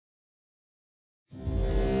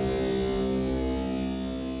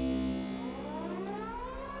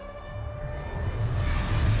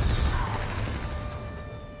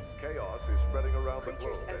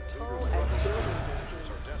creatures as tall as buildings are seen.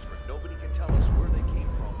 Are desperate. Nobody can tell us where they came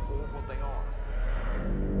from or what they are.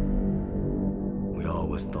 We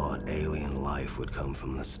always thought alien life would come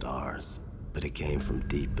from the stars, but it came from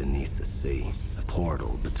deep beneath the sea, a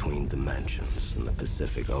portal between dimensions in the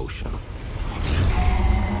Pacific Ocean.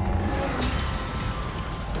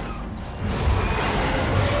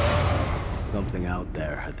 Something out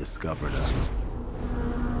there had discovered us.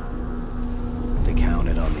 They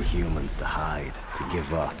counted on the humans to hide, to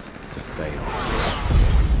give up, to fail.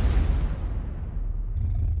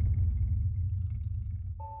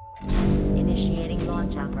 Initiating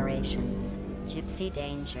launch operations. Gypsy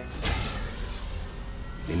danger.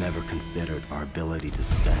 They never considered our ability to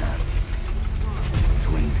stand,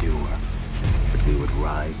 to endure, that we would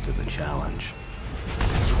rise to the challenge.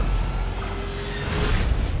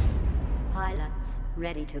 Pilots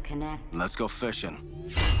ready to connect. Let's go fishing.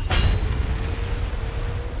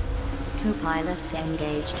 2 pilots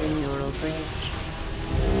engaged in neural bridge.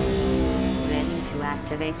 Ready to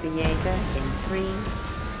activate the Jaeger in 3,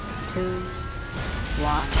 2,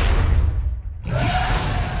 1.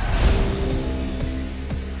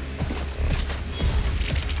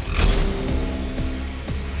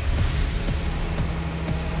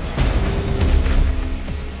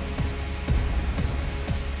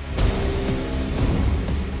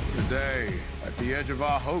 Today, at the edge of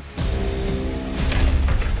our hope,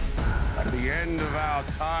 at the end of our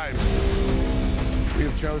time, we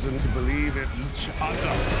have chosen to believe in each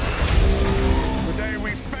other. Today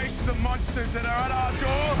we face the monsters that are at our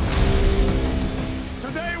door.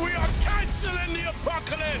 Today we are canceling the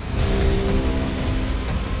apocalypse.